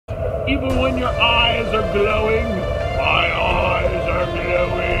even when your eyes are glowing. My eyes are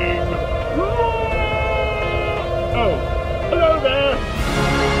glowing. Oh, hello there.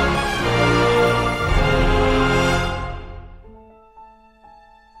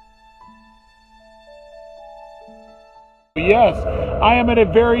 Yes, I am at a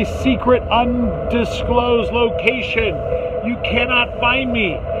very secret, undisclosed location. You cannot find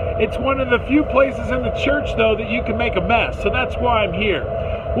me. It's one of the few places in the church, though, that you can make a mess, so that's why I'm here.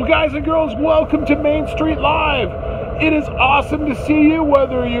 Well, guys and girls, welcome to Main Street Live. It is awesome to see you,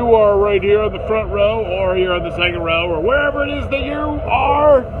 whether you are right here on the front row or you're on the second row or wherever it is that you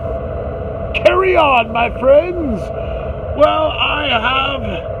are. Carry on, my friends. Well, I have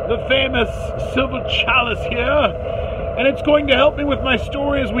the famous silver chalice here. And it's going to help me with my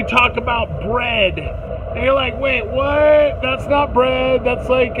story as we talk about bread. And you're like, wait, what? That's not bread. That's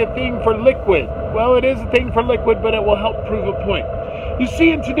like a thing for liquid. Well, it is a thing for liquid, but it will help prove a point. You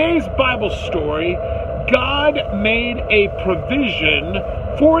see, in today's Bible story, God made a provision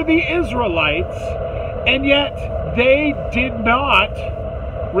for the Israelites, and yet they did not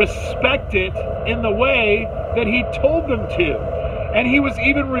respect it in the way that He told them to. And He was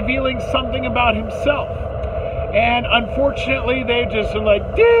even revealing something about Himself. And unfortunately, they just are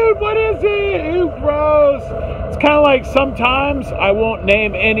like, dude, what is it? Ew, gross. It's kind of like sometimes, I won't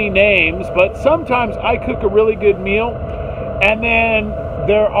name any names, but sometimes I cook a really good meal, and then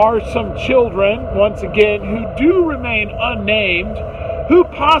there are some children, once again, who do remain unnamed, who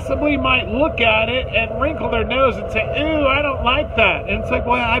possibly might look at it and wrinkle their nose and say, ew, I don't like that. And it's like,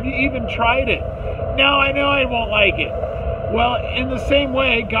 well, have you even tried it? No, I know I won't like it. Well, in the same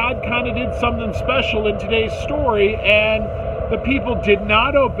way, God kind of did something special in today's story, and the people did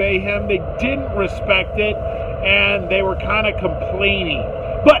not obey Him, they didn't respect it, and they were kind of complaining.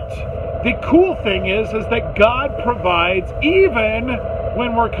 But the cool thing is that God provides even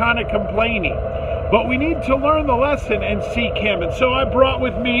when we're kind of complaining. But we need to learn the lesson and seek Him. And so I brought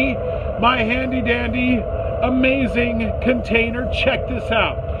with me my handy-dandy, amazing container. Check this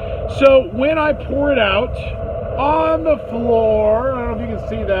out. So when I pour it out on the floor, I don't know if you can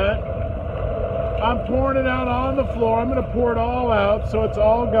see that. I'm pouring it out on the floor. I'm going to pour it all out so it's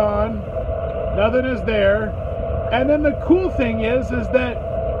all gone. Nothing is there. And then the cool thing is that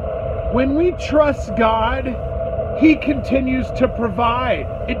when we trust God, He continues to provide.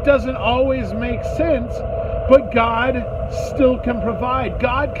 It doesn't always make sense, but God still can provide.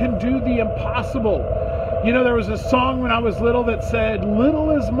 God can do the impossible. You know, there was a song when I was little that said,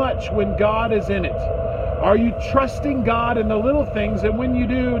 little is much when God is in it. Are you trusting God in the little things? And when you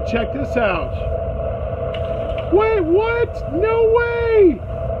do, check this out. Wait, what? No way!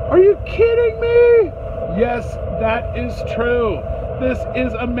 Are you kidding me? Yes, that is true. This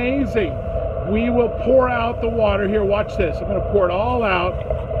is amazing. We will pour out the water. Here, watch this. I'm going to pour it all out.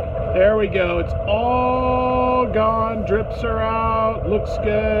 There we go. It's all gone. Drips are out. Looks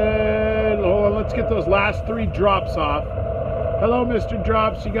good. Hold on, let's get those last 3 drops off. Hello, Mr.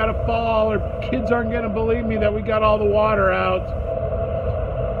 Drops. You got to fall, or kids aren't going to believe me that we got all the water out.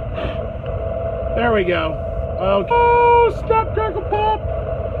 There we go. Okay. Oh, snap, crackle, pop.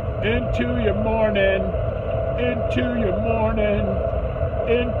 Into your morning. Into your morning.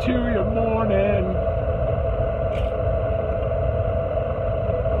 Into your morning.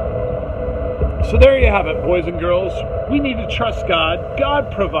 So there you have it, boys and girls. We need to trust God.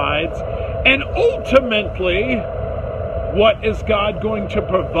 God provides. And ultimately, what is God going to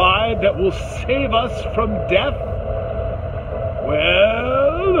provide that will save us from death?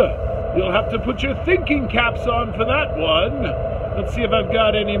 Well, you'll have to put your thinking caps on for that one. Let's see if I've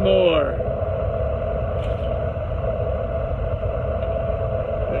got any more.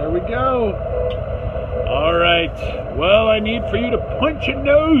 There we go. All right. Well, I need for you to point your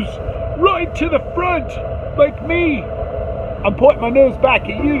nose right to the front, like me. I'm pointing my nose back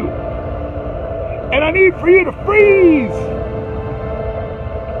at you. And I need for you to freeze.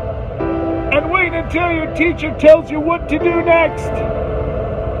 And wait until your teacher tells you what to do next.